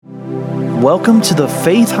Welcome to the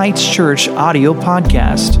Faith Heights Church audio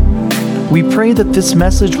podcast. We pray that this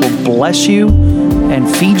message will bless you and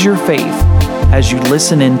feed your faith as you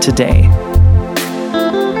listen in today.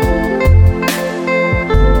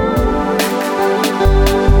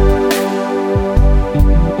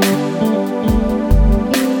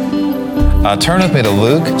 Turn with me to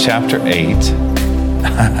Luke chapter 8.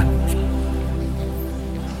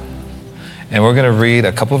 And we're going to read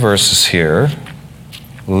a couple verses here.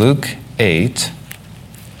 Luke 8.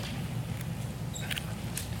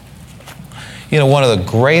 You know, one of the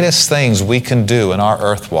greatest things we can do in our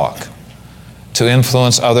earth walk to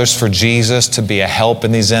influence others for Jesus, to be a help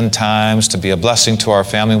in these end times, to be a blessing to our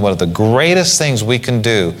family, one of the greatest things we can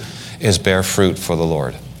do is bear fruit for the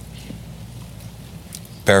Lord.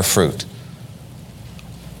 Bear fruit.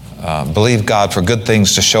 Believe God for good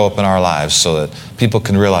things to show up in our lives so that people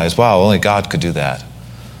can realize, wow, only God could do that.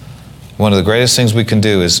 One of the greatest things we can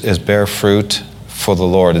do is bear fruit for the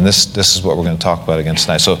Lord. And this is what we're going to talk about again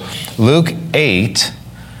tonight. So Luke 8,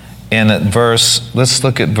 let's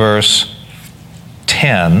look at verse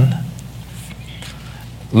 10.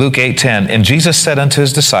 Luke 8:10. And Jesus said unto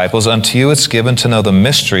his disciples, unto you it's given to know the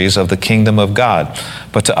mysteries of the kingdom of God,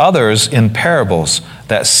 but to others in parables,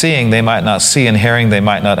 that seeing they might not see, and hearing they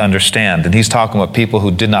might not understand. And he's talking about people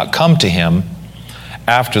who did not come to him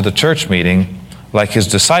after the church meeting, like his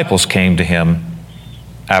disciples came to him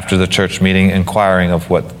after the church meeting, inquiring of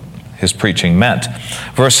what his preaching meant.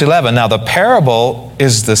 Verse 11, now the parable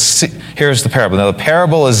is here's the parable. Now the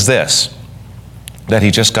parable is this, that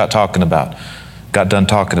he just got done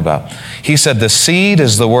talking about. He said, the seed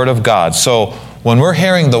is the word of God. So when we're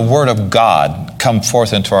hearing the word of God come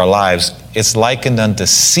forth into our lives, it's likened unto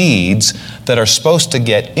seeds that are supposed to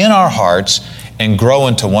get in our hearts and grow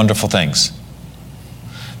into wonderful things.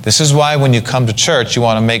 This is why when you come to church, you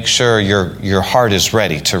want to make sure your heart is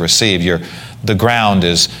ready to receive. The ground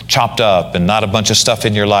is chopped up and not a bunch of stuff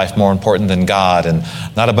in your life more important than God, and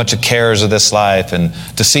not a bunch of cares of this life and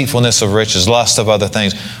deceitfulness of riches, lust of other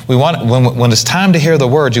things. When it's time to hear the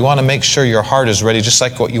word, you want to make sure your heart is ready, just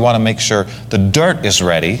like what you want to make sure the dirt is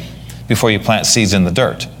ready before you plant seeds in the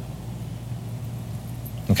dirt.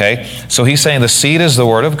 Okay? So he's saying the seed is the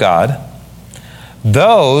word of God.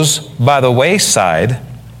 Those by the wayside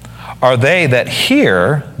are they that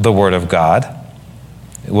hear the word of God,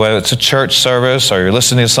 whether it's a church service or you're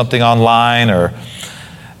listening to something online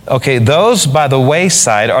those by the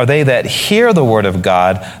wayside are they that hear the word of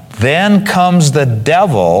God. Then comes the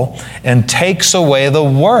devil and takes away the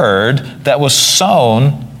word that was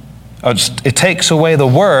sown. It takes away the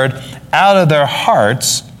word out of their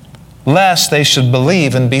hearts, lest they should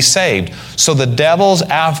believe and be saved. So the devil's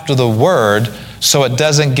after the word so it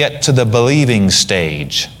doesn't get to the believing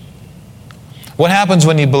stage. What happens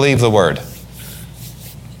when you believe the word?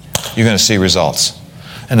 You're going to see results.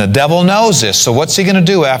 And the devil knows this. So what's he going to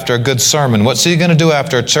do after a good sermon? What's he going to do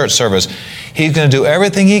after a church service? He's going to do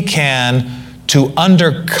everything he can to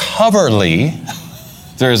undercoverly,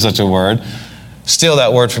 there is such a word, steal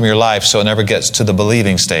that word from your life so it never gets to the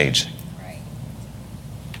believing stage.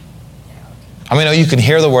 I mean, you can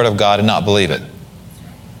hear the word of God and not believe it.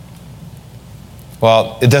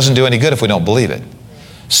 Well, it doesn't do any good if we don't believe it.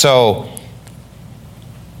 So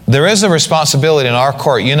there is a responsibility in our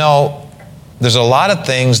court. You know, there's a lot of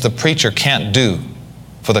things the preacher can't do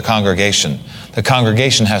for the congregation. The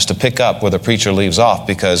congregation has to pick up where the preacher leaves off,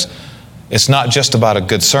 because it's not just about a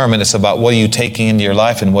good sermon. It's about what are you taking into your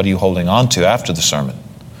life and what are you holding on to after the sermon.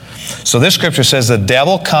 So this scripture says the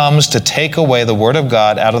devil comes to take away the word of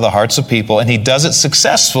God out of the hearts of people, and he does it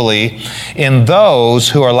successfully in those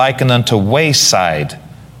who are likened unto wayside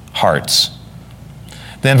hearts.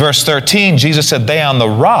 Then verse 13, Jesus said, they on the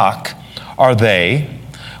rock are they,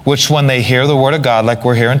 which when they hear the word of God, like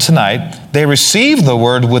we're hearing tonight, they receive the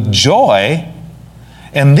word with joy,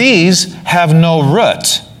 and these have no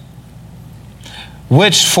root,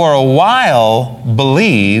 which for a while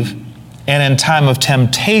believe, and in time of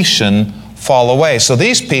temptation fall away. So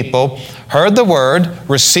these people heard the word,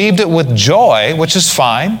 received it with joy, which is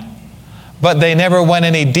fine, but they never went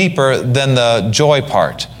any deeper than the joy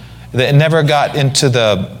part. They never got into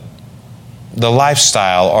the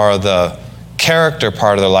lifestyle or the character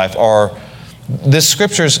part of their life. Or this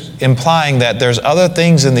scripture's implying that there's other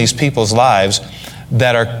things in these people's lives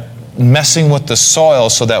that are messing with the soil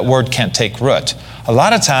so that word can't take root. A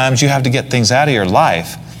lot of times you have to get things out of your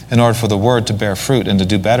life in order for the word to bear fruit and to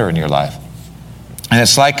do better in your life. And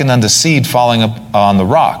it's likened unto seed falling up on the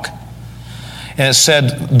rock. And it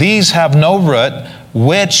said, these have no root,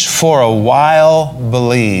 which for a while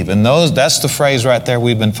believe. And that's the phrase right there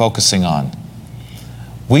we've been focusing on.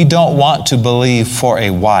 We don't want to believe for a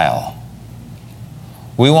while.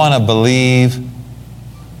 We want to believe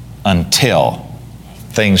until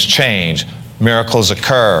things change, miracles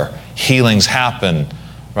occur, healings happen,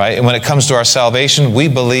 right? And when it comes to our salvation, we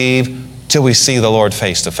believe till we see the Lord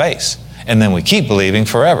face to face. And then we keep believing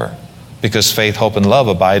forever, because faith, hope, and love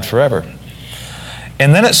abide forever.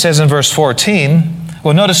 And then it says in verse 14,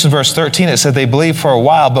 well, notice in verse 13, it said they believed for a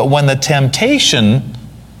while, but when the temptation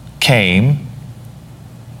came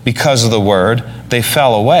because of the word, they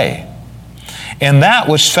fell away. And that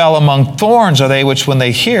which fell among thorns are they which when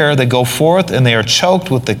they hear, they go forth and they are choked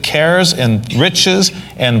with the cares and riches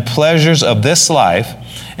and pleasures of this life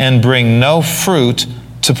and bring no fruit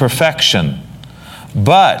to perfection.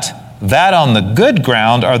 But that on the good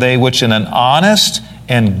ground are they which in an honest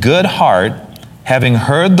and good heart, having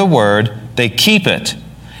heard the word, they keep it,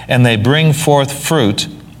 and they bring forth fruit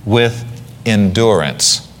with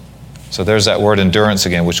endurance. So there's that word endurance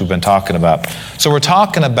again, which we've been talking about. So we're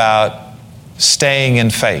talking about staying in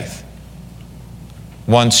faith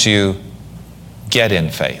once you get in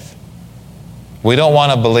faith. We don't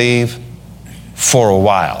want to believe for a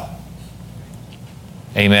while.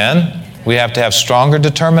 Amen? We have to have stronger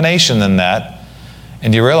determination than that.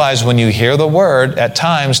 And you realize when you hear the word, at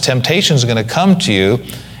times temptation is going to come to you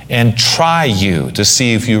and try you to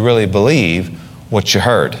see if you really believe what you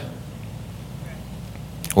heard.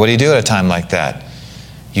 What do you do at a time like that?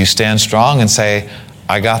 You stand strong and say,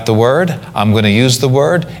 I got the word, I'm going to use the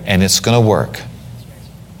word, and it's going to work.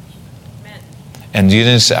 And you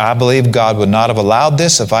didn't say, I believe God would not have allowed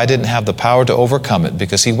this if I didn't have the power to overcome it,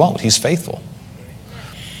 because He won't. He's faithful.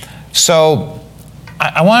 So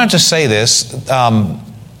I wanted to say this.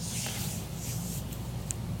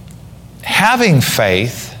 Having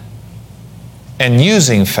faith and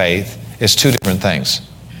using faith is two different things.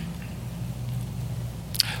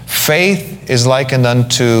 Faith is likened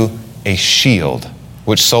unto a shield,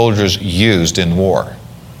 which soldiers used in war.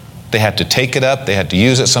 They had to take it up, they had to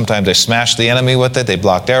use it. Sometimes they smashed the enemy with it, they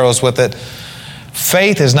blocked arrows with it.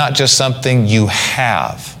 Faith is not just something you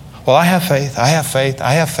have. Well, I have faith, I have faith,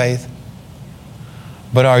 I have faith.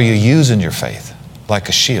 But are you using your faith like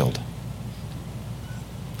a shield?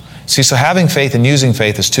 See, so having faith and using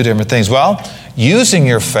faith is two different things. Well, using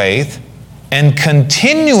your faith and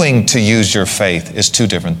continuing to use your faith is two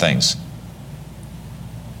different things.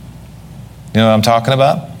 You know what I'm talking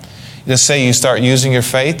about? Let's say you start using your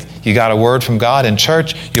faith. You got a word from God in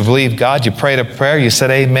church. You believe God. You prayed a prayer. You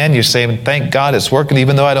said amen. You're saying, thank God it's working,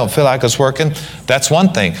 even though I don't feel like it's working. That's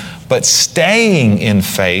one thing. But staying in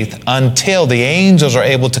faith until the angels are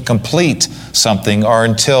able to complete something or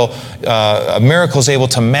until a miracle is able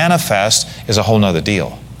to manifest is a whole other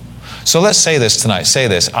deal. So let's say this tonight. Say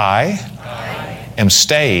this. I am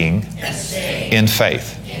staying in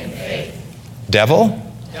faith. Devil,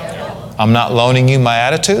 I'm not loaning you my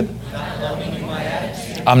attitude.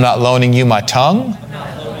 I'm not loaning you my tongue.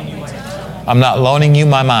 I'm not loaning you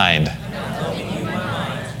my mind.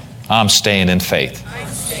 I'm staying in faith.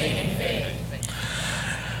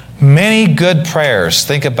 Many good prayers.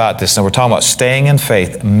 Think about this. Now we're talking about staying in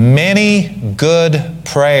faith. Many good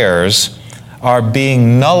prayers are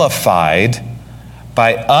being nullified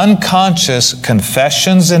by unconscious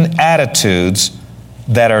confessions and attitudes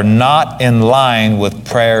that are not in line with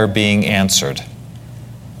prayer being answered.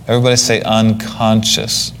 Everybody say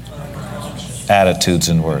unconscious attitudes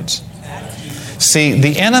and words. See,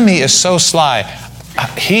 the enemy is so sly.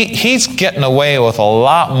 He's getting away with a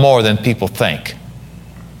lot more than people think.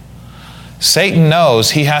 Satan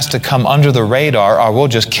knows he has to come under the radar or we'll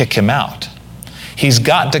just kick him out. He's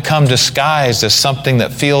got to come disguised as something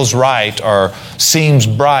that feels right or seems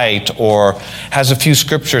bright or has a few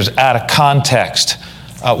scriptures out of context.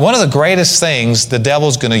 One of the greatest things the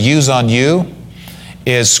devil's going to use on you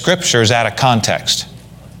is scriptures out of context.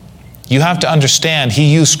 You have to understand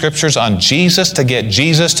he used scriptures on Jesus to get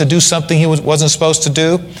Jesus to do something he wasn't supposed to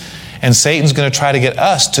do. And Satan's going to try to get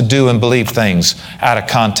us to do and believe things out of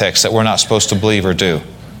context that we're not supposed to believe or do.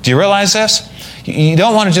 Do you realize this? You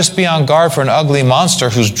don't want to just be on guard for an ugly monster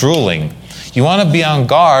who's drooling. You want to be on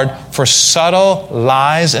guard for subtle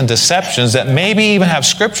lies and deceptions that maybe even have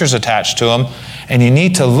scriptures attached to them. And you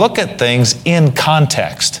need to look at things in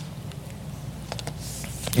context.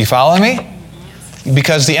 You follow me?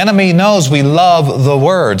 Because the enemy knows we love the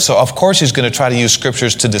Word. So of course he's going to try to use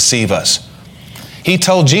scriptures to deceive us. He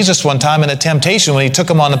told Jesus one time in a temptation when he took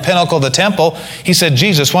him on the pinnacle of the temple, he said,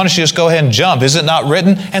 Jesus, why don't you just go ahead and jump? Is it not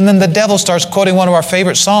written? And then the devil starts quoting one of our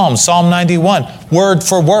favorite Psalms, Psalm 91, word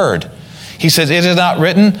for word. He says, is it not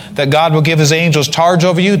written that God will give His angels charge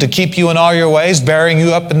over you to keep you in all your ways, bearing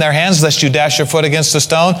you up in their hands, lest you dash your foot against a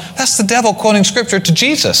stone? That's the devil quoting scripture to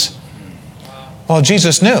Jesus. Well,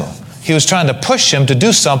 Jesus knew. He was trying to push him to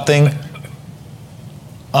do something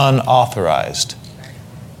unauthorized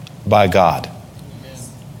by God.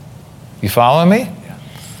 You following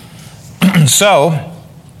me? So,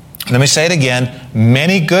 let me say it again.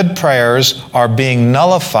 Many good prayers are being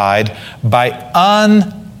nullified by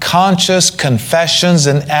unconscious confessions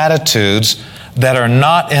and attitudes that are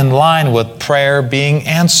not in line with prayer being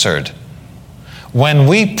answered. When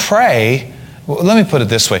we pray, let me put it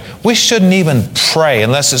this way. We shouldn't even pray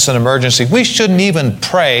unless it's an emergency. We shouldn't even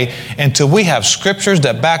pray until we have scriptures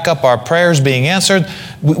that back up our prayers being answered.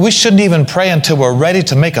 We shouldn't even pray until we're ready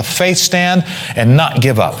to make a faith stand and not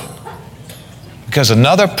give up. Because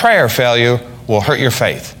another prayer failure will hurt your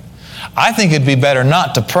faith. I think it'd be better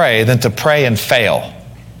not to pray than to pray and fail.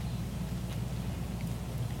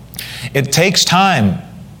 It takes time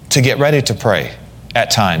to get ready to pray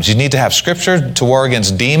at times. You need to have scripture to war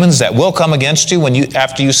against demons that will come against you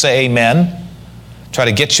after you say amen. Try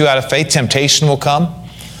to get you out of faith. Temptation will come.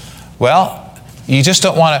 Well, you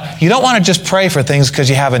don't want to just pray for things because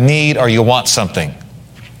you have a need or you want something.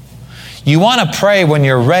 You want to pray when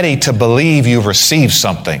you're ready to believe you've received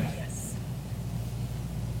something.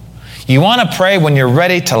 You want to pray when you're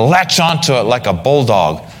ready to latch onto it like a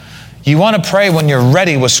bulldog. You want to pray when you're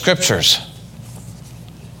ready with scriptures.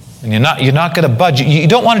 And you're not going to budge. You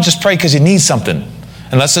don't want to just pray because you need something.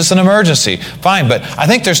 Unless it's an emergency. Fine, but I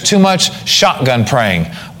think there's too much shotgun praying.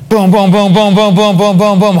 Boom, boom, boom, boom, boom, boom, boom,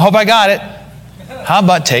 boom, boom. Hope I got it. How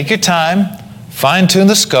about take your time, fine-tune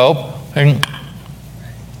the scope, and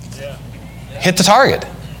hit the target.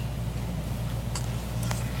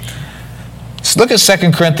 So look at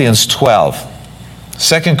 2 Corinthians 12.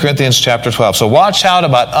 2 Corinthians chapter 12. So watch out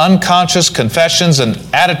about unconscious confessions and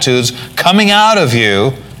attitudes coming out of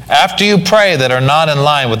you after you pray that are not in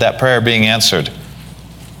line with that prayer being answered.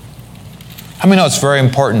 How many know it's very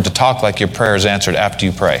important to talk like your prayer is answered after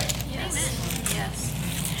you pray?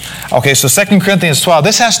 Yes. Okay, so 2 Corinthians 12.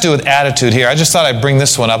 This has to do with attitude here. I just thought I'd bring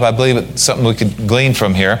this one up. I believe it's something we could glean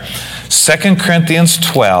from here. 2 Corinthians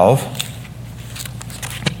 12.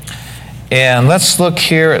 And let's look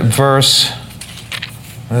here at verse...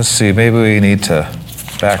 Let's see, maybe we need to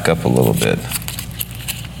back up a little bit.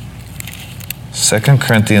 2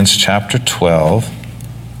 Corinthians chapter 12.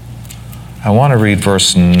 I want to read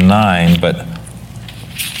verse 9, but I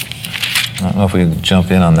don't know if we can jump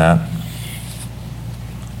in on that.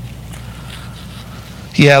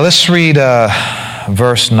 Yeah, let's read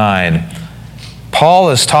verse 9.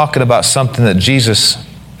 Paul is talking about something that Jesus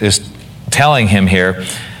is telling him here.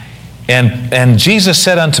 And Jesus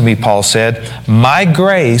said unto me, Paul said, my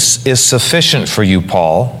grace is sufficient for you,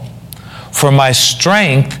 Paul, for my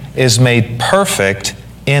strength is made perfect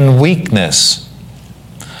in weakness.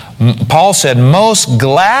 Paul said, most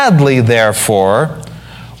gladly, therefore,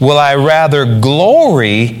 will I rather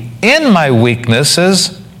glory in my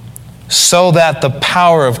weaknesses so that the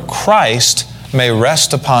power of Christ may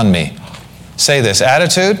rest upon me. Say this,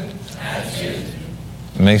 attitude? Attitude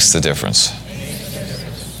makes the difference.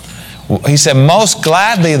 He said, most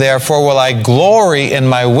gladly, therefore, will I glory in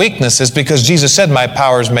my weaknesses, because Jesus said, my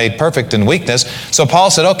power is made perfect in weakness. So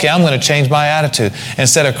Paul said, okay, I'm going to change my attitude.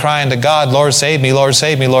 Instead of crying to God, Lord, save me, Lord,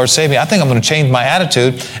 save me, Lord, save me, I think I'm going to change my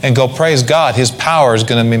attitude and go praise God. His power is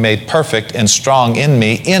going to be made perfect and strong in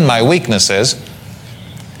me, in my weaknesses.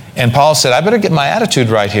 And Paul said, I better get my attitude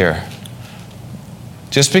right here.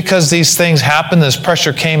 Just because these things happened, this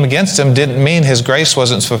pressure came against him, didn't mean God's grace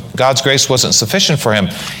wasn't sufficient for him.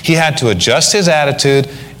 He had to adjust his attitude,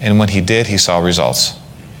 and when he did, he saw results.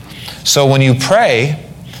 So when you pray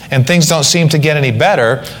and things don't seem to get any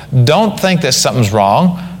better, don't think that something's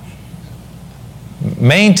wrong.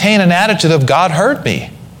 Maintain an attitude of, God heard me.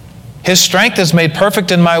 His strength is made perfect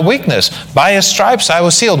in my weakness. By His stripes I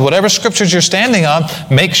was healed. Whatever scriptures you're standing on,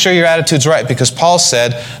 make sure your attitude's right, because Paul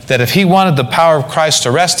said that if he wanted the power of Christ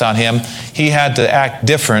to rest on him, he had to act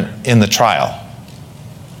different in the trial.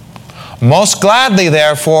 Most gladly,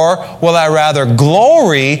 therefore, will I rather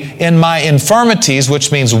glory in my infirmities,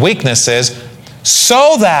 which means weaknesses,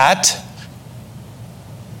 so that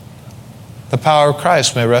the power of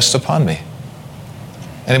Christ may rest upon me.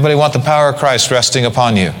 Anybody want the power of Christ resting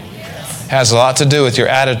upon you? Has a lot to do with your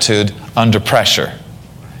attitude under pressure.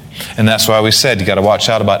 And that's why we said you got to watch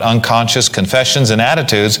out about unconscious confessions and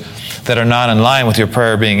attitudes that are not in line with your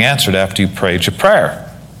prayer being answered after you prayed your prayer.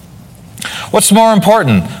 What's more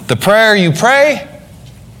important, the prayer you pray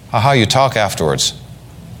or how you talk afterwards?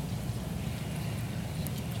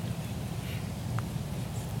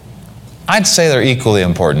 I'd say they're equally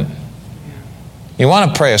important. You want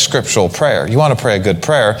to pray a scriptural prayer. You want to pray a good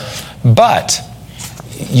prayer, but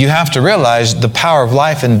you have to realize the power of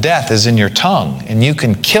life and death is in your tongue. And you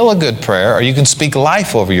can kill a good prayer, or you can speak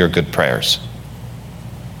life over your good prayers.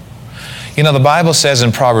 You know, the Bible says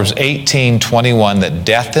in Proverbs 18:21 that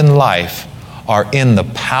death and life are in the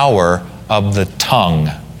power of the tongue.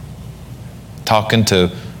 Talking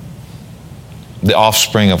to the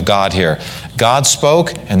offspring of God here. God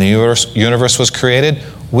spoke and the universe was created.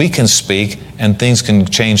 We can speak and things can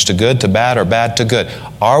change to good, to bad, or bad to good.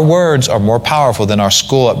 Our words are more powerful than our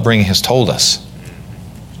school upbringing has told us.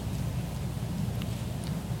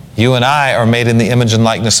 You and I are made in the image and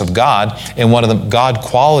likeness of God, and one of the God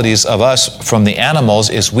qualities of us from the animals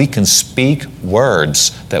is we can speak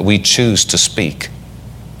words that we choose to speak.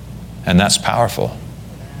 And that's powerful.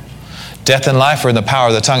 Death and life are in the power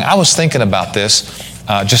of the tongue. I was thinking about this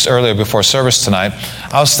just earlier before service tonight.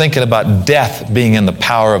 I was thinking about death being in the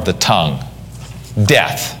power of the tongue.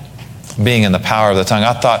 Death being in the power of the tongue.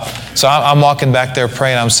 I thought, so I'm walking back there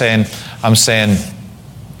praying, I'm saying,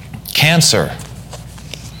 cancer,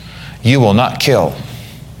 you will not kill.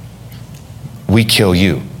 We kill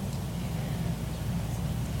you.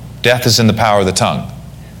 Death is in the power of the tongue.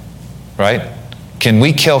 Right? Can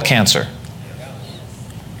we kill cancer?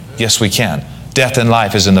 Yes, we can. Death and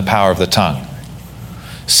life is in the power of the tongue.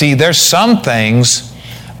 See, there's some things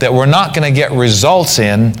that we're not going to get results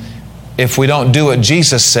in if we don't do what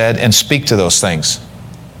Jesus said and speak to those things.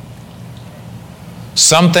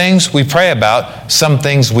 Some things we pray about, some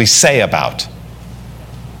things we say about.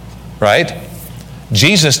 Right?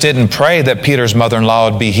 Jesus didn't pray that Peter's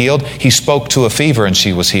mother-in-law would be healed. He spoke to a fever and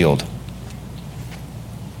she was healed.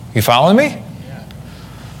 You following me?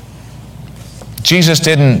 Jesus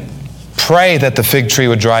didn't pray that the fig tree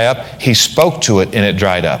would dry up. He spoke to it and it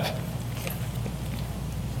dried up.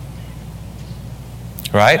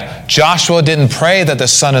 Right? Joshua didn't pray that the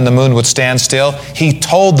sun and the moon would stand still. He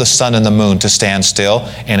told the sun and the moon to stand still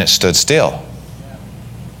and it stood still.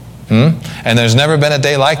 And there's never been a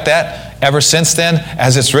day like that ever since then,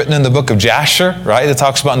 as it's written in the book of Jasher, right? It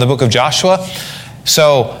talks about in the book of Joshua.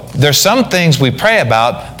 So there's some things we pray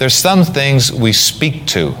about. There's some things we speak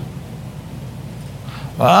to.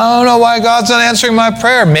 Well, I don't know why God's not answering my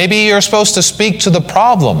prayer. Maybe you're supposed to speak to the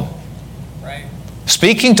problem. Right.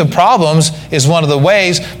 Speaking to problems is one of the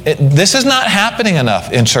ways. This is not happening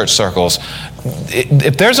enough in church circles.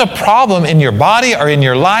 If there's a problem in your body or in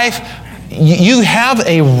your life, you have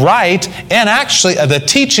a right, and actually the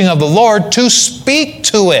teaching of the Lord, to speak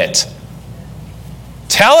to it.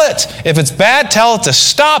 Tell it. If it's bad, tell it to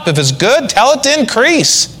stop. If it's good, tell it to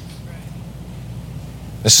increase.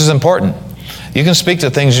 This is important. You can speak to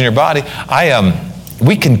things in your body.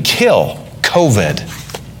 We can kill COVID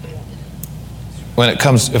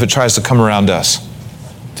if it tries to come around us.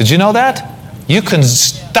 Did you know that? You can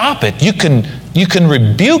stop it. You can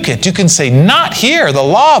rebuke it. You can say, not here. The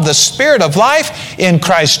law of the Spirit of life in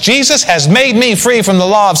Christ Jesus has made me free from the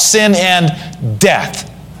law of sin and death.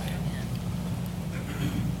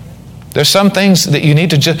 There's some things that you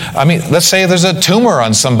need to let's say there's a tumor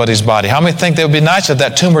on somebody's body. How many think it would be nice if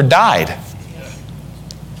that tumor died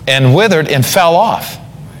and withered and fell off?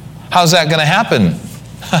 How's that going to happen?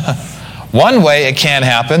 One way it can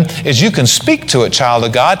happen is you can speak to it, child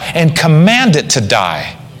of God, and command it to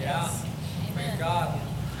die.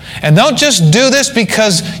 And don't just do this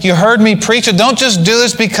because you heard me preach it. Don't just do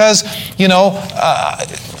this because,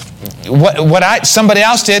 somebody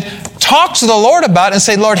else did. Talk to the Lord about it and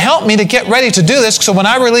say, Lord, help me to get ready to do this, so when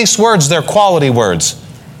I release words, they're quality words.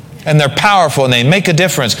 And they're powerful and they make a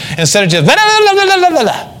difference. Instead of just, blah, blah, blah, blah, blah,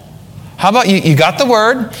 blah. How about you got the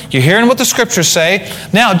word, you're hearing what the scriptures say.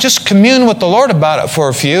 Now just commune with the Lord about it for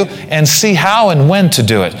a few and see how and when to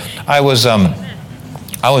do it. I was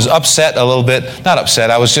upset a little bit. Not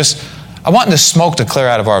upset. I wanted the smoke to clear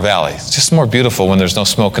out of our valley. It's just more beautiful when there's no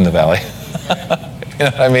smoke in the valley. You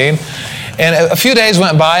know what I mean? And a few days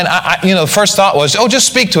went by, and the first thought was, just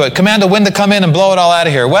speak to it. Command the wind to come in and blow it all out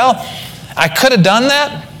of here. Well, I could have done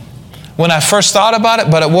that when I first thought about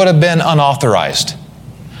it, but it would have been unauthorized.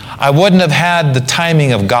 I wouldn't have had the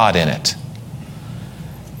timing of God in it.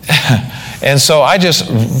 And so I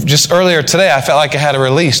just earlier today, I felt like I had a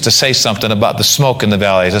release to say something about the smoke in the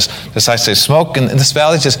valley. I say, smoke in this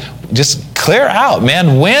valley, just clear out,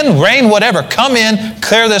 man. Wind, rain, whatever, come in,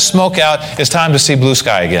 clear this smoke out. It's time to see blue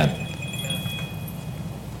sky again.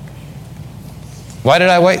 Why did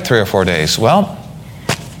I wait 3 or 4 days? Well,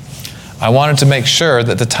 I wanted to make sure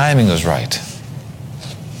that the timing was right.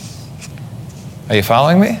 Are you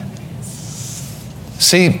following me?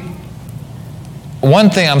 See, one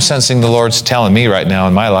thing I'm sensing the Lord's telling me right now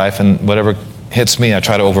in my life, and whatever hits me, I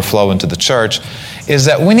try to overflow into the church, is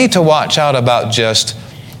that we need to watch out about just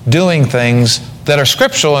doing things that are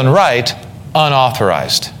scriptural and right,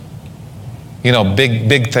 unauthorized. You know,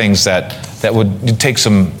 big things that would take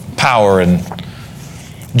some power. And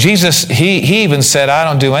Jesus, he even said, I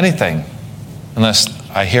don't do anything unless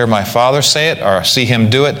I hear my Father say it or see him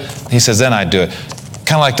do it. He says, then I do it.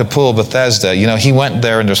 Kind of like the pool of Bethesda. You know, he went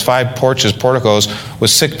there and there's 5 porticos with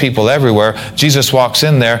sick people everywhere. Jesus walks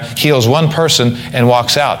in there, heals one person, and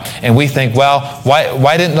walks out. And we think, well,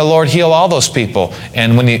 why didn't the Lord heal all those people?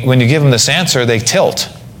 And when you give them this answer, they tilt.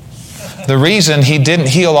 The reason he didn't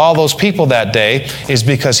heal all those people that day is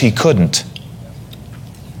because he couldn't.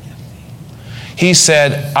 He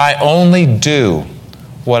said, I only do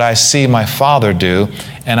what I see my Father do,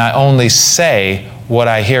 and I only say what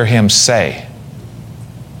I hear him say.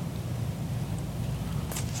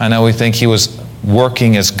 I know we think he was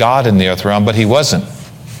working as God in the earth realm, but he wasn't.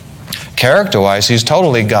 Character-wise, he's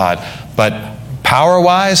totally God. But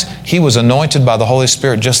power-wise, he was anointed by the Holy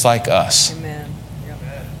Spirit just like us. Amen. Yep.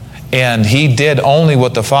 And he did only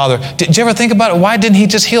what the Father... Did you ever think about it? Why didn't he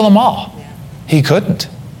just heal them all? Yeah. He couldn't.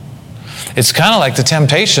 It's kind of like the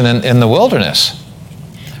temptation in the wilderness.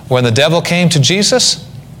 When the devil came to Jesus,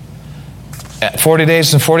 at 40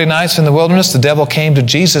 days and 40 nights in the wilderness, the devil came to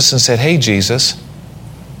Jesus and said, hey, Jesus,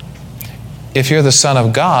 if you're the Son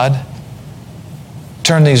of God,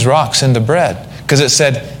 turn these rocks into bread. Because it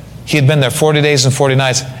said he had been there 40 days and 40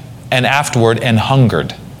 nights and afterward and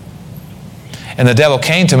hungered. And the devil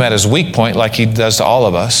came to him at his weak point like he does to all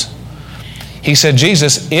of us. He said,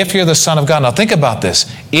 Jesus, if you're the Son of God, now think about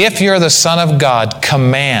this. If you're the Son of God,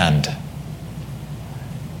 command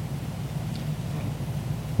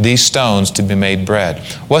these stones to be made bread.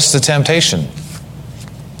 What's the temptation?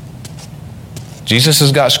 Jesus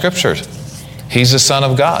has got scriptures. He's the Son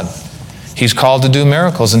of God. He's called to do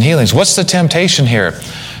miracles and healings. What's the temptation here?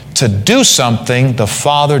 To do something the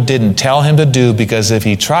Father didn't tell him to do, because if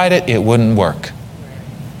he tried it, it wouldn't work.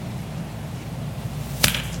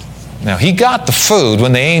 Now, he got the food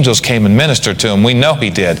when the angels came and ministered to him. We know he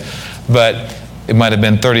did. But it might have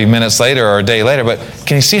been 30 minutes later or a day later. But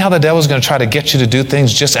can you see how the devil's going to try to get you to do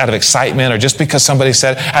things just out of excitement or just because somebody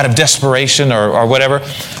said, out of desperation or whatever?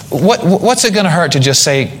 What's it going to hurt to just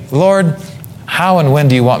say, Lord, how and when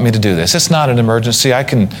do you want me to do this? It's not an emergency.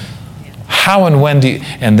 How and when do you...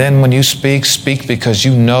 And then when you speak because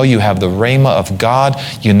you know you have the rhema of God.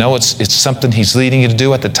 You know it's something he's leading you to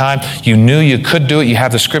do at the time. You knew you could do it. You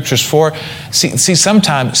have the scriptures for it. See,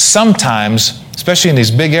 sometimes, especially in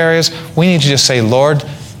these big areas, we need to just say, Lord,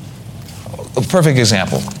 a perfect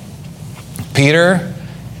example. Peter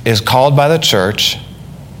is called by the church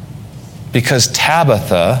because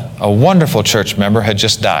Tabitha, a wonderful church member, had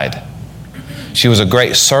just died. She was a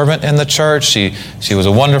great servant in the church. She was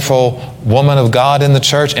a wonderful woman of God in the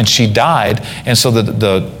church, and she died. And so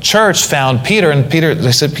the church found Peter, and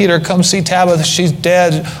they said, Peter, come see Tabitha. She's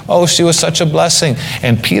dead. Oh, she was such a blessing.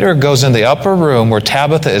 And Peter goes in the upper room where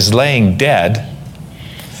Tabitha is laying dead,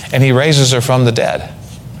 and he raises her from the dead.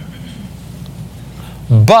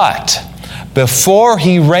 But before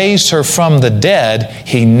he raised her from the dead,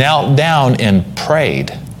 he knelt down and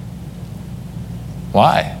prayed.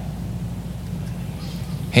 Why?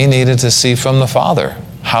 He needed to see from the Father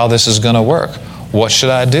how this is going to work. What should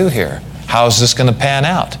I do here? How is this going to pan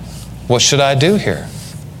out? What should I do here?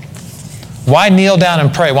 Why kneel down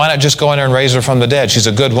and pray? Why not just go in there and raise her from the dead? She's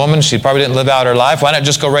a good woman. She probably didn't live out her life. Why not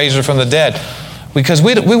just go raise her from the dead? Because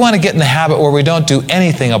we want to get in the habit where we don't do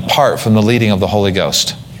anything apart from the leading of the Holy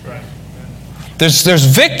Ghost. There's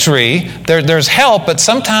victory, there's help, but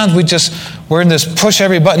sometimes we're in this push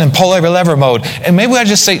every button and pull every lever mode. And maybe I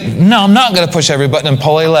just say, no, I'm not going to push every button and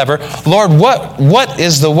pull a lever. Lord, what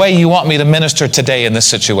is the way you want me to minister today in this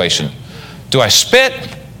situation? Do I spit?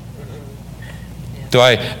 Do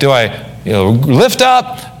I lift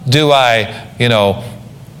up? Do I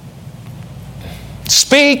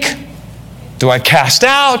speak? Do I cast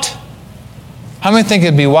out? How many think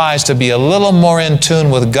it'd be wise to be a little more in tune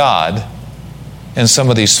with God in some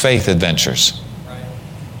of these faith adventures?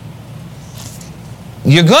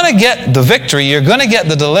 You're going to get the victory, you're going to get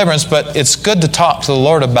the deliverance, but it's good to talk to the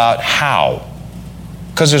Lord about how.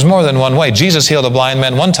 Because there's more than one way. Jesus healed a blind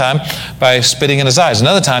man one time by spitting in his eyes.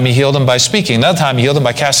 Another time he healed him by speaking. Another time he healed him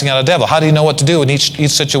by casting out a devil. How do you know what to do in each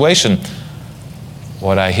situation?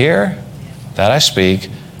 What I hear, that I speak,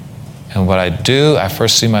 and what I do, I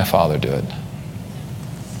first see my Father do it.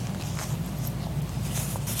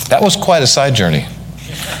 That was quite a side journey.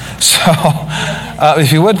 So,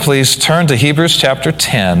 if you would please turn to Hebrews chapter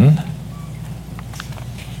 10.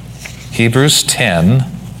 Hebrews 10.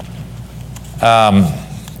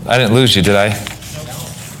 I didn't lose you, did I?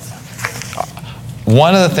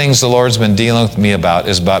 One of the things the Lord's been dealing with me about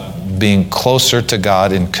is about being closer to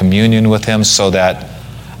God in communion with Him so that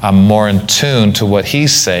I'm more in tune to what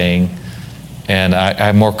He's saying and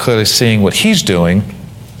I'm more clearly seeing what He's doing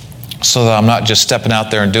so that I'm not just stepping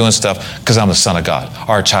out there and doing stuff because I'm the Son of God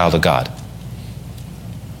or a child of God.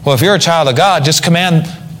 Well, if you're a child of God, just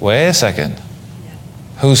command, wait a second.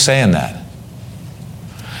 Who's saying that?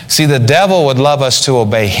 See, the devil would love us to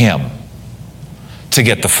obey him to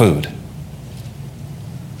get the food.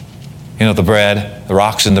 You know, the bread, the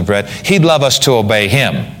rocks in the bread. He'd love us to obey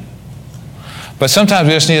him. But sometimes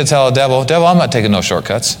we just need to tell the devil, devil, I'm not taking no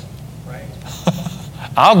shortcuts. Right.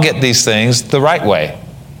 I'll get these things the right way.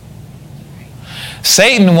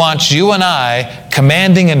 Satan wants you and I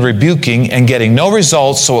commanding and rebuking and getting no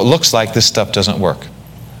results, so it looks like this stuff doesn't work.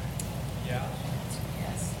 Yeah.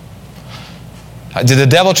 Did the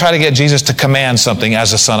devil try to get Jesus to command something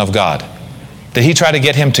as a Son of God? Did he try to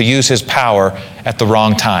get him to use his power at the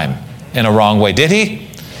wrong time, in a wrong way? Did he?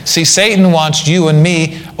 See, Satan wants you and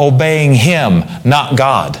me obeying him, not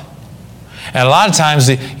God. And a lot of times,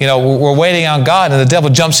 we're waiting on God, and the devil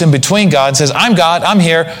jumps in between God and says, I'm God, I'm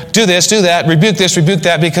here, do this, do that, rebuke this, rebuke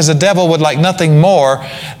that, because the devil would like nothing more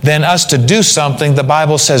than us to do something the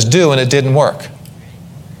Bible says do, and it didn't work.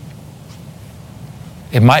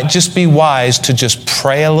 It might just be wise to just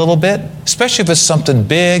pray a little bit, especially if it's something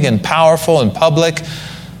big and powerful and public,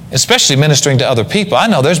 especially ministering to other people. I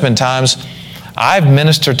know there's been times I've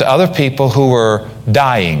ministered to other people who were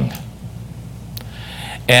dying.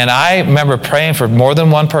 And I remember praying for more than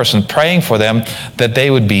one person, praying for them that they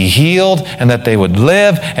would be healed and that they would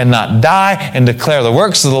live and not die and declare the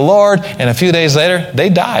works of the Lord. And a few days later, they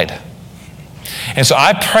died. And so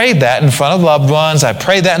I prayed that in front of loved ones. I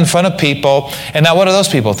prayed that in front of people. And now what do those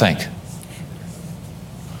people think?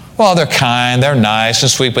 Well, they're kind, they're nice and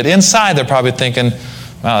sweet, but inside they're probably thinking,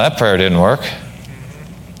 wow, that prayer didn't work.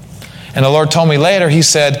 And the Lord told me later, He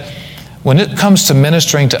said, when it comes to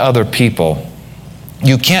ministering to other people,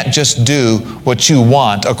 you can't just do what you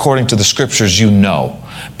want according to the scriptures you know,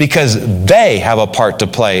 because they have a part to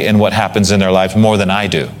play in what happens in their life more than I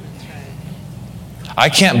do. I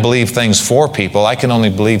can't believe things for people. I can only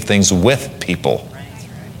believe things with people.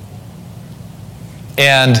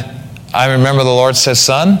 And I remember the Lord says,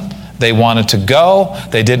 son, they wanted to go.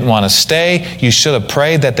 They didn't want to stay. You should have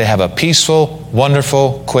prayed that they have a peaceful,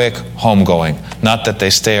 wonderful, quick homegoing, not that they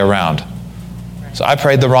stay around. So I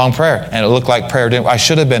prayed the wrong prayer, and it looked like prayer didn't. I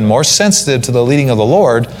should have been more sensitive to the leading of the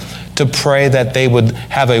Lord to pray that they would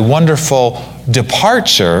have a wonderful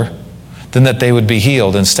departure than that they would be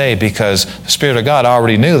healed and stay, because the Spirit of God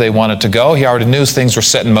already knew they wanted to go. He already knew things were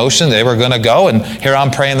set in motion. They were going to go, and here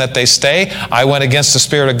I'm praying that they stay. I went against the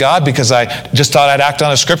Spirit of God because I just thought I'd act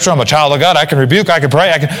on a scripture. I'm a child of God. I can rebuke. I can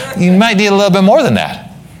pray. You might need a little bit more than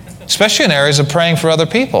that, especially in areas of praying for other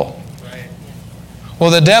people. Will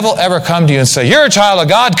the devil ever come to you and say, you're a child of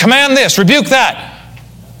God, command this, rebuke that?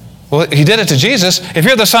 Well, he did it to Jesus. If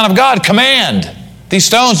you're the Son of God, command these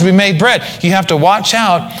stones to be made bread. You have to watch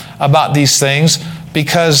out about these things,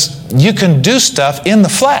 because you can do stuff in the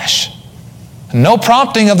flesh. No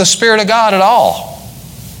prompting of the Spirit of God at all.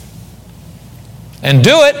 And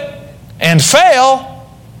do it and fail.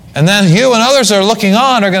 And then you and others are looking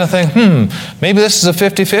on are going to think, maybe this is a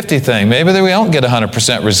 50-50 thing. Maybe we don't get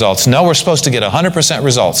 100% results. No, we're supposed to get 100%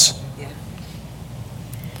 results. Yeah.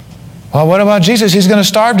 Well, what about Jesus? He's going to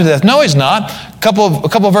starve to death. No, he's not. A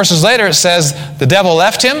couple of verses later, it says the devil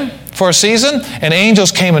left him for a season, and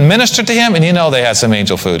angels came and ministered to him, and you know they had some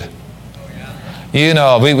angel food. You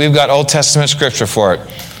know, we've got Old Testament scripture for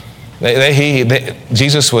it.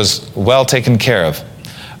 Jesus was well taken care of.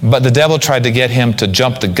 But the devil tried to get him to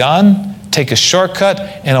jump the gun, take a shortcut,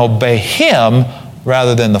 and obey him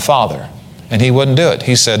rather than the Father. And he wouldn't do it.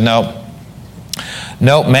 He said, no,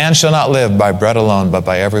 man shall not live by bread alone, but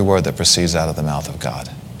by every word that proceeds out of the mouth of God.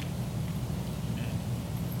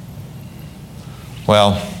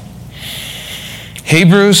 Well,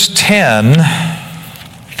 Hebrews 10,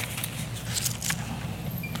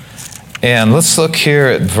 and let's look here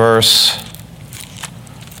at verse.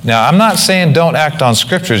 Now, I'm not saying don't act on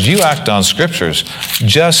scriptures. You act on scriptures.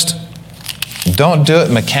 Just don't do it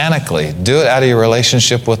mechanically. Do it out of your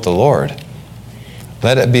relationship with the Lord.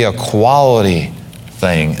 Let it be a quality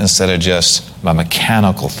thing instead of just a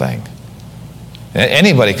mechanical thing.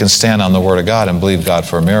 Anybody can stand on the Word of God and believe God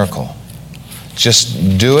for a miracle.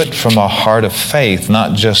 Just do it from a heart of faith,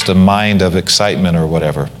 not just a mind of excitement or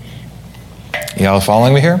whatever. Y'all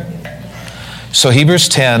following me here? So Hebrews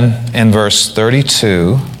 10 and verse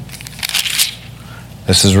 32,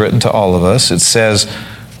 this is written to all of us. It says,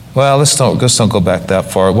 well, let's don't go back that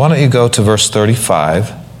far. Why don't you go to verse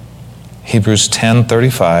 35, Hebrews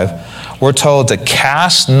 10:35. we're told to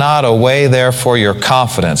cast not away therefore your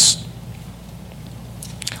confidence,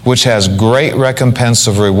 which has great recompense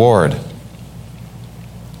of reward.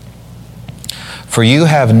 For you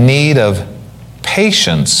have need of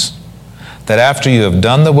patience, that after you have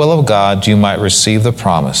done the will of God, you might receive the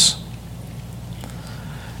promise.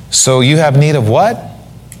 So you have need of what?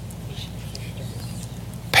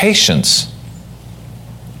 Patience.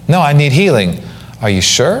 No, I need healing. Are you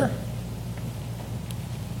sure?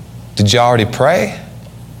 Did you already pray?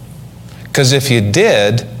 Because if you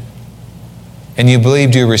did, and you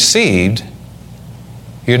believed you received,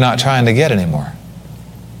 you're not trying to get anymore.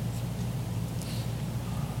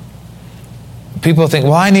 People think,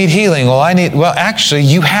 well, I need healing. Well, actually,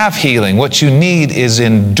 you have healing. What you need is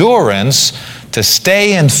endurance to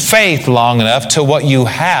stay in faith long enough till what you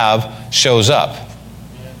have shows up.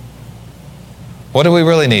 What do we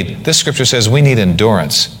really need? This scripture says we need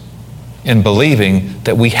endurance in believing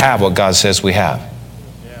that we have what God says we have.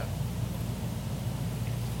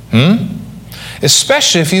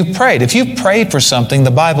 Especially if you've prayed. If you've prayed for something, the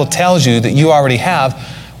Bible tells you that you already have.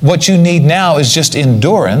 What you need now is just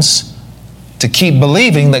endurance to keep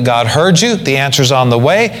believing that God heard you, the answer's on the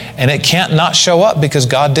way, and it can't not show up because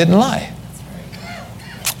God didn't lie.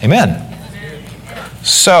 Amen.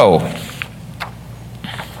 So,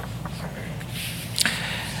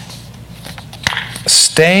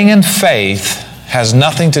 staying in faith has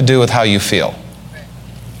nothing to do with how you feel.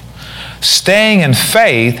 Staying in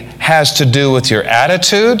faith has to do with your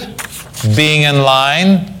attitude, being in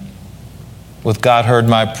line with God heard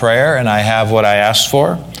my prayer and I have what I asked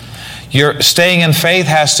for. Your staying in faith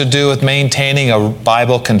has to do with maintaining a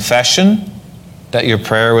Bible confession that your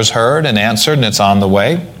prayer was heard and answered and it's on the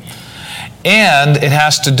way. And it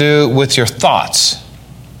has to do with your thoughts.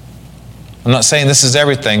 I'm not saying this is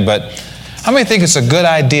everything, but how many think it's a good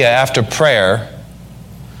idea after prayer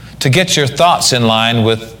to get your thoughts in line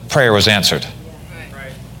with prayer was answered?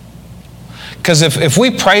 Because if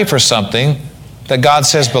we pray for something that God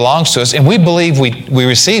says belongs to us and we believe we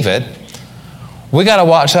receive it, we got to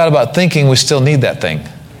watch out about thinking we still need that thing.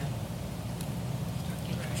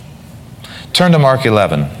 Turn to Mark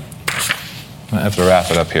 11. I have to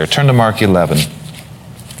wrap it up here. Turn to Mark 11.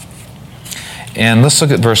 And let's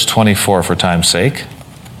look at verse 24 for time's sake.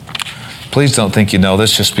 Please don't think you know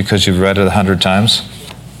this just because you've read it 100 times.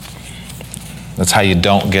 That's how you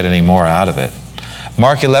don't get any more out of it.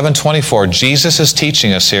 Mark 11:24. Jesus is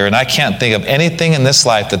teaching us here, and I can't think of anything in this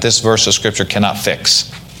life that this verse of Scripture cannot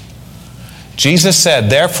fix. Jesus said,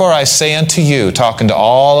 therefore I say unto you, talking to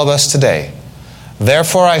all of us today,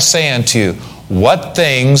 therefore I say unto you, what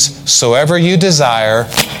things soever you desire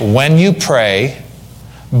when you pray,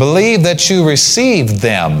 believe that you receive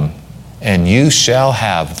them, and you shall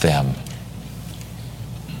have them.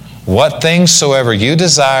 What things soever you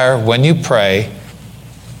desire when you pray,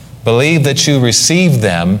 believe that you receive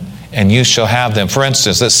them, and you shall have them. For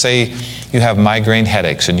instance, let's say you have migraine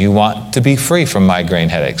headaches and you want to be free from migraine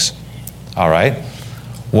headaches. All right?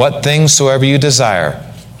 What things soever you desire,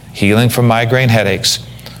 healing from migraine headaches,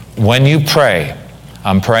 when you pray,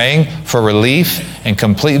 I'm praying for relief and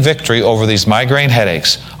complete victory over these migraine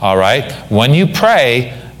headaches. All right? When you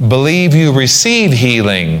pray, believe you receive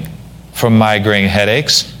healing from migraine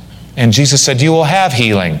headaches. And Jesus said, you will have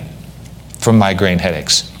healing from migraine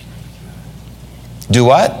headaches. Do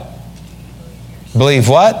what? Believe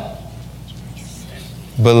what?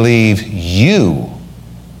 Believe you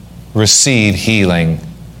receive healing,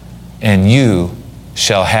 and you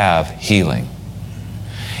shall have healing.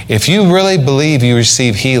 If you really believe you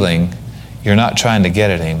receive healing, you're not trying to get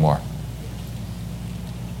it anymore.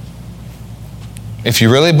 If you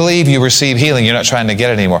really believe you receive healing, you're not trying to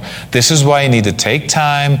get it anymore. This is why you need to take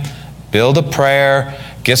time, build a prayer,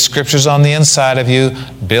 get scriptures on the inside of you,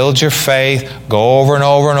 build your faith, go over and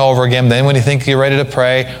over and over again. Then when you think you're ready to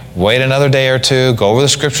pray, wait another day or two, go over the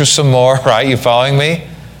scriptures some more, right? You following me?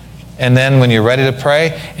 And then when you're ready to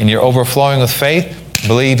pray and you're overflowing with faith,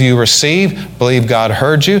 believe you receive, believe God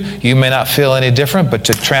heard you. You may not feel any different, but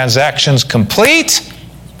the transaction's complete.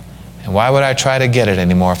 And why would I try to get it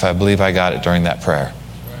anymore if I believe I got it during that prayer?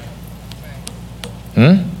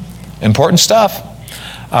 Important stuff.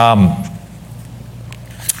 I'm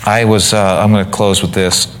going to close with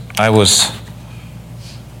this.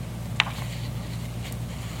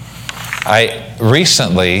 I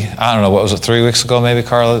recently, I don't know, what was it, 3 weeks ago maybe,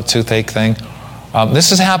 Carla, the toothache thing? This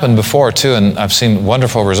has happened before too, and I've seen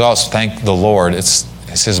wonderful results. Thank the Lord. It's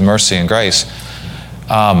His mercy and grace.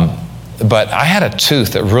 But I had a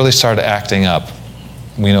tooth that really started acting up.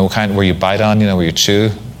 You know, kind of where you bite on, where you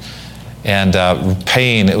chew. And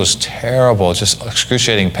pain, it was terrible, just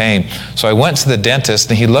excruciating pain. So I went to the dentist,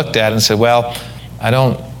 and he looked at it and said, well,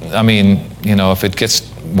 if it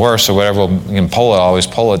gets worse or whatever, you can pull it, always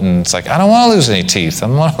pull it. And it's like, I don't want to lose any teeth. I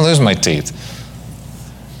don't want to lose my teeth.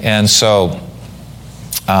 And so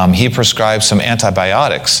he prescribed some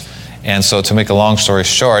antibiotics. And so to make a long story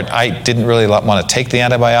short, I didn't really want to take the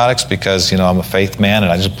antibiotics because, I'm a faith man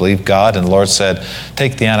and I just believe God. And the Lord said,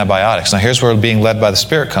 take the antibiotics. Now here's where being led by the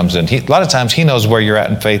Spirit comes in. A lot of times he knows where you're at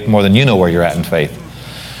in faith more than you know where you're at in faith.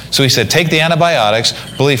 So he said, take the antibiotics,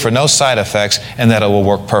 believe for no side effects, and that it will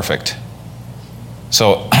work perfect.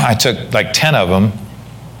 So I took like 10 of them.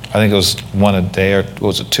 I think it was one a day, or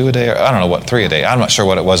was it 2 a day? Or I don't know what, 3 a day. I'm not sure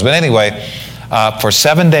what it was. But anyway, for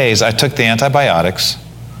 7 days I took the antibiotics.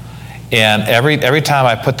 And every time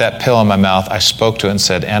I put that pill in my mouth, I spoke to it and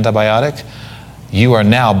said, antibiotic, you are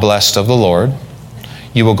now blessed of the Lord.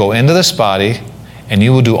 You will go into this body, and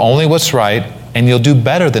you will do only what's right, and you'll do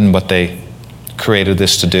better than what they created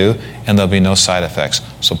this to do, and there'll be no side effects.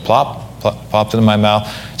 So plopped it in my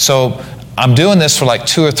mouth. So I'm doing this for like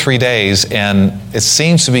 2 or 3 days, and it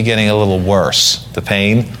seems to be getting a little worse, the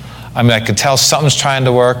pain. I could tell something's trying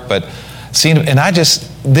to work, but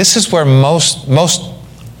this is where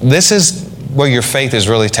this is where your faith is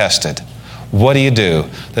really tested. What do?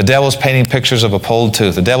 The devil's painting pictures of a pulled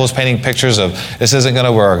tooth. The devil's painting pictures of this isn't going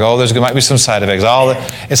to work. Oh, there might be some side effects.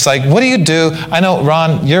 It's like, what do? I know,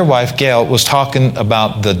 Ron, your wife, Gail, was talking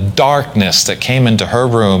about the darkness that came into her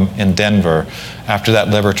room in Denver after that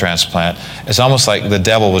liver transplant. It's almost like the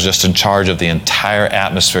devil was just in charge of the entire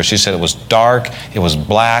atmosphere. She said it was dark, it was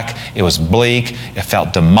black, it was bleak, it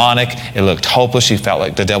felt demonic, it looked hopeless. She felt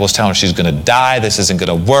like the devil was telling her she's going to die, this isn't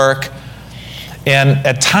going to work. And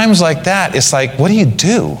at times like that, it's like, what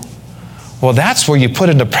do? Well, that's where you put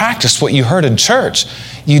into practice what you heard in church.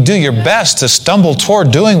 You do your best to stumble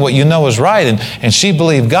toward doing what you know is right. And she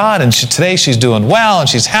believed God, and today she's doing well, and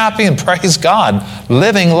she's happy, and praise God,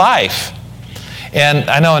 living life. And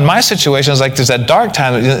I know in my situation, it's like there's that dark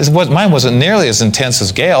time. Mine wasn't nearly as intense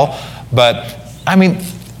as Gail, but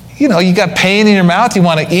you got pain in your mouth, you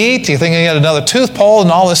want to eat, you think you got another tooth pulled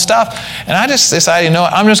and all this stuff. And I just decided,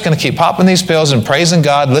 I'm just going to keep popping these pills and praising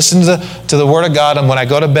God, listening to the Word of God, and when I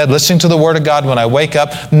go to bed, listening to the Word of God when I wake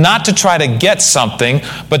up, not to try to get something,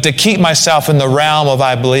 but to keep myself in the realm of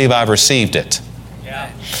I believe I've received it.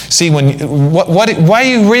 Yeah. See, why are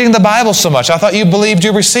you reading the Bible so much? I thought you believed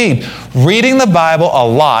you received. Reading the Bible a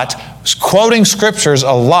lot, quoting scriptures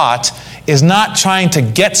a lot, is not trying to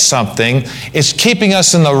get something. It's keeping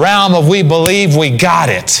us in the realm of we believe we got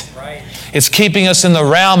it. Right. It's keeping us in the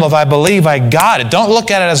realm of I believe I got it. Don't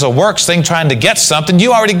look at it as a works thing trying to get something.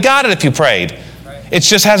 You already got it if you prayed. Right. It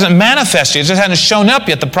just hasn't manifested. It just hasn't shown up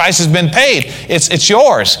yet. The price has been paid. It's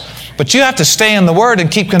yours. But you have to stay in the Word and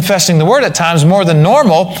keep confessing the Word at times more than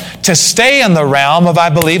normal to stay in the realm of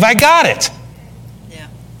I believe I got it.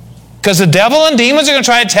 Because the devil and demons are going to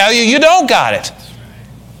try to tell you don't got it.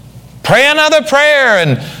 Pray another prayer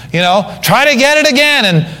and, try to get it again.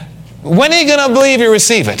 And when are you going to believe you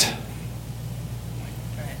receive it?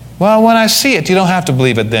 Well, when I see it, you don't have to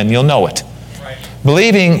believe it then. You'll know it. Right.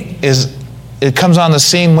 Believing it comes on the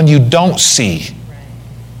scene when you don't see.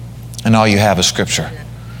 And all you have is Scripture,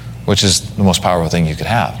 which is the most powerful thing you could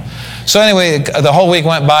have. So anyway, the whole week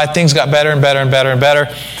went by. Things got better and better and better and better.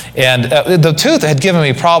 And the tooth had given me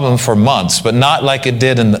a problem for months, but not like it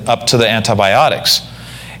did up to the antibiotics.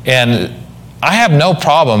 And I have no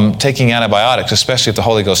problem taking antibiotics, especially if the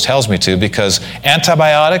Holy Ghost tells me to, because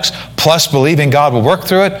antibiotics plus believing God will work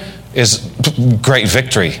through it is great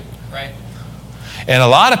victory. Right. And a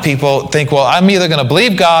lot of people think, well, I'm either going to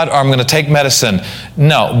believe God or I'm going to take medicine.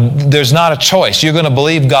 No, there's not a choice. You're going to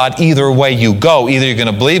believe God either way you go. Either you're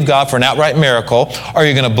going to believe God for an outright miracle, or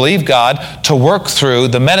you're going to believe God to work through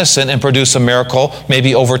the medicine and produce a miracle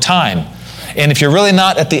maybe over time. And if you're really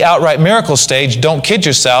not at the outright miracle stage, don't kid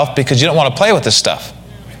yourself because you don't want to play with this stuff.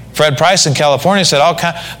 Fred Price in California said,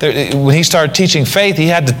 when he started teaching faith, he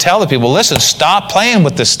had to tell the people, listen, stop playing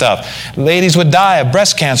with this stuff. Ladies would die of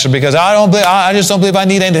breast cancer because I just don't believe I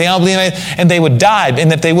need anything. I don't believe anything. And they would die.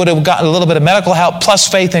 And if they would have gotten a little bit of medical help plus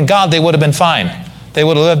faith in God, they would have been fine. They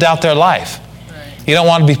would have lived out their life. Right. You don't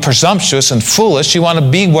want to be presumptuous and foolish. You want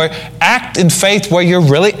to act in faith where you're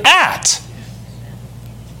really at.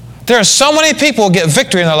 There are so many people who get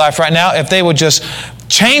victory in their life right now if they would just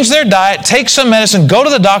change their diet, take some medicine, go to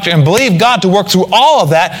the doctor, and believe God to work through all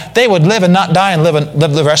of that. They would live and not die and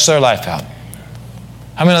live the rest of their life out.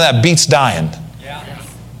 How many of that beats dying? Yeah.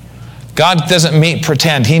 God doesn't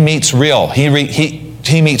pretend. He meets real. He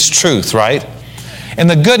meets truth, right? And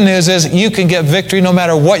the good news is you can get victory no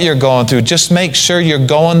matter what you're going through. Just make sure you're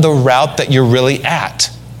going the route that you're really at.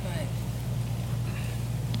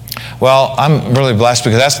 Well, I'm really blessed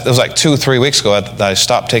because it was like 2-3 weeks ago that I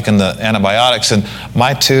stopped taking the antibiotics, and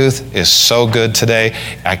my tooth is so good today.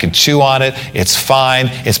 I could chew on it. It's fine.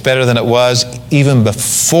 It's better than it was even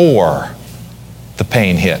before the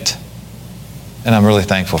pain hit. And I'm really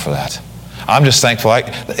thankful for that. I'm just thankful.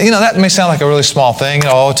 That may sound like a really small thing.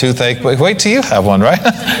 Oh, toothache. But wait till you have one, right?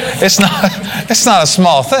 It's not a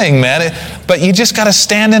small thing, man. But you just got to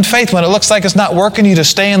stand in faith. When it looks like it's not working, you just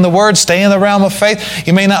stay in the Word, stay in the realm of faith.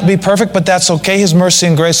 You may not be perfect, but that's okay. His mercy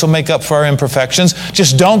and grace will make up for our imperfections.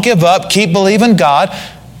 Just don't give up. Keep believing God.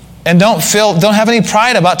 And don't have any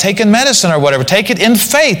pride about taking medicine or whatever. Take it in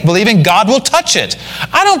faith, believing God will touch it.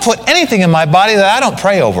 I don't put anything in my body that I don't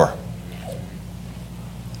pray over.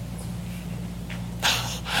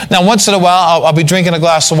 Now, once in a while, I'll be drinking a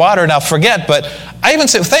glass of water and I'll forget, but I even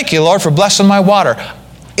say, thank you, Lord, for blessing my water.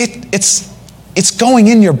 It's going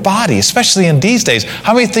in your body, especially in these days.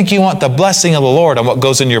 How many think you want the blessing of the Lord on what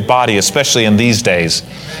goes in your body, especially in these days?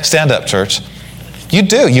 Stand up, church. You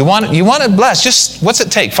do. You want it blessed. Just, what's it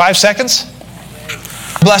take, 5 seconds?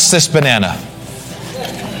 Bless this banana.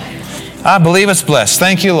 I believe it's blessed.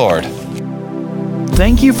 Thank you, Lord.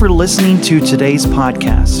 Thank you for listening to today's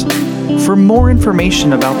podcast. For more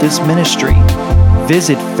information about this ministry,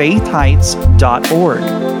 visit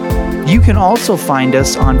faithheights.org. You can also find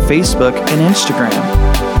us on Facebook and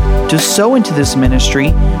Instagram. To sow into this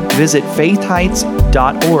ministry, visit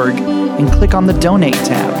faithheights.org and click on the Donate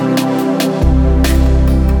tab.